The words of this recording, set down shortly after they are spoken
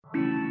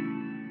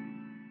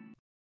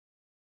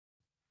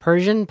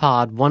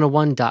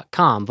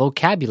PersianPod101.com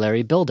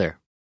Vocabulary Builder.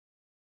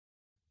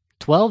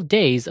 12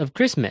 Days of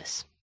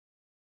Christmas.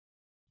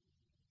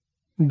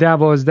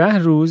 12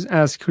 روز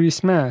از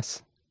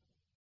کریسمس.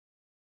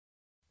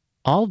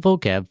 All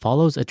vocab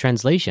follows a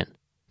translation.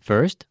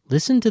 First,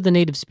 listen to the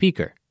native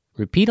speaker.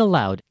 Repeat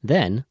aloud,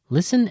 then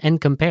listen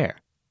and compare.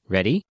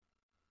 Ready?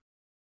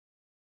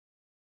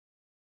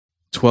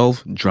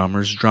 12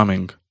 drummers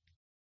drumming.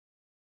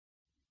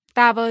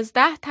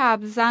 12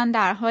 طبلزن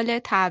در حال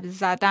طبل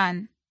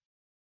زدن.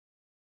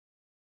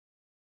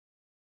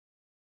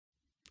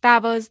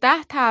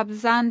 12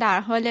 طبلزن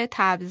در حال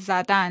طبل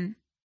زدن.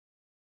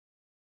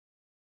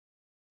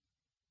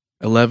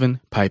 11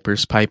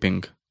 pipers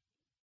piping.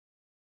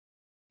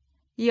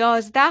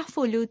 11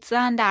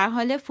 فلوتزن در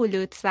حال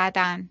فلوت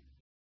زدن.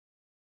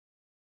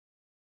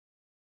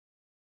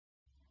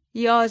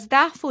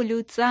 11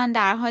 فلوتزن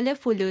در حال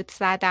فلوت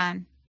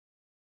زدن.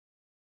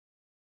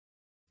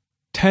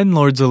 10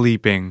 lords a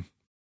leaping.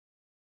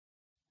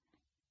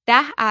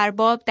 10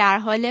 ارباب در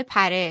حال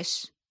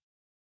پرش.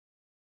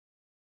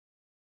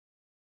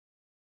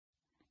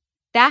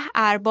 10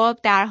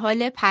 ارباب در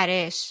حال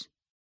پرش.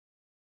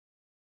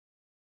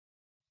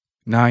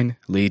 9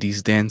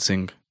 ladies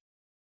dancing.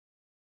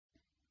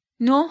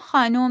 9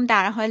 خانم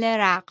در حال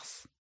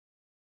رقص.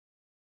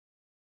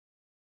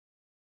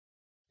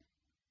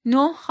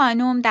 9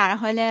 خانم در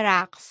حال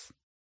رقص.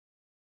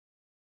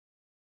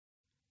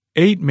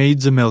 8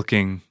 maids a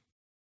milking.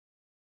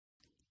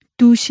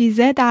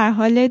 دوشیزه در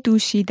حال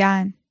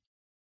دوشیدن.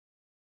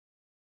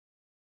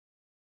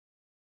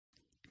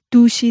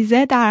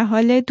 دوشیزه در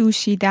حال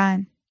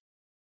دوشیدن.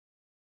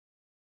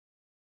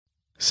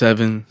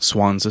 7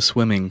 swans a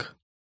swimming.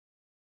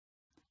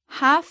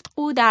 7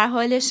 قو در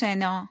حال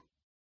شنا.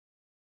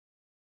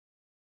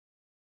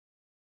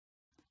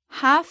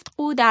 7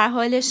 قو در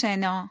حال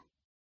شنا.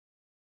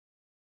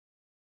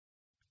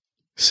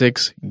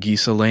 6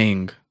 geese a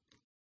laying.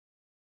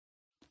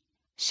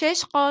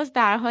 6 قاز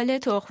در حال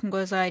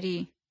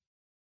تخم‌گذاری.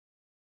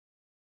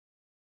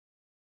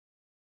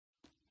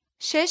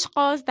 6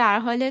 قاز در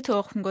حال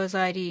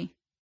تخم‌گذاری.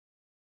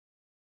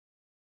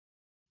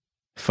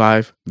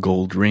 5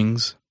 gold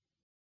rings.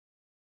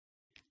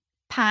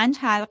 5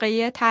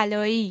 حلقه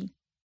طلایی.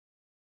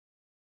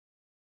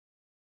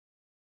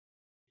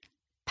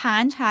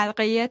 5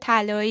 حلقه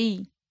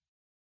طلایی.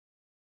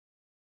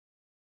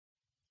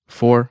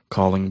 4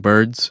 calling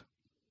birds.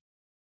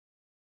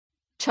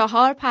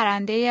 4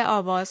 پرنده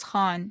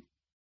آوازخوان.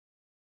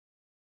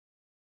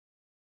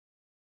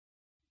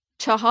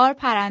 4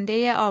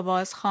 پرنده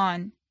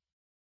آوازخوان.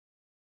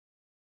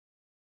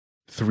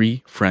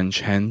 3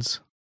 French hens.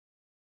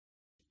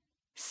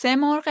 3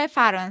 مرغ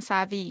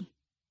فرانسوی.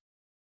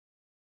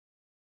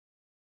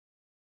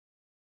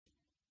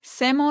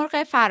 3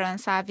 مرغ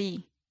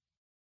فرانسوی.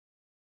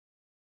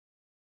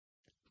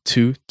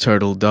 2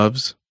 turtle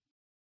doves.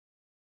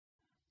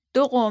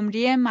 2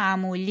 قمری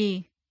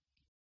معمولی.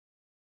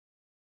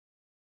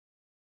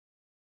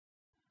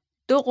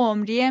 2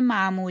 قمری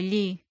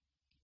معمولی.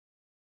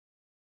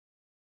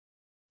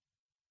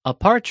 A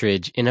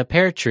partridge in a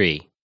pear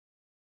tree.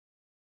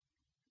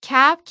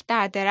 کبک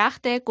در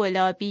درخت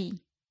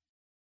گلابی.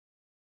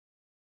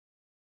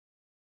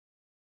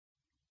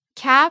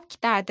 کبک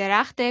در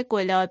درخت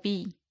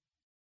گلابی.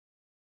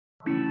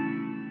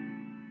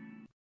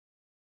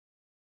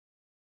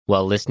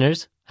 Well,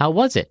 listeners, how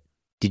was it?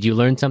 Did you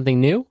learn something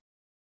new?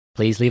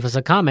 Please leave us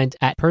a comment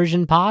at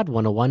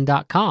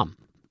PersianPod101.com.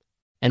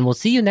 And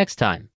we'll see you next time.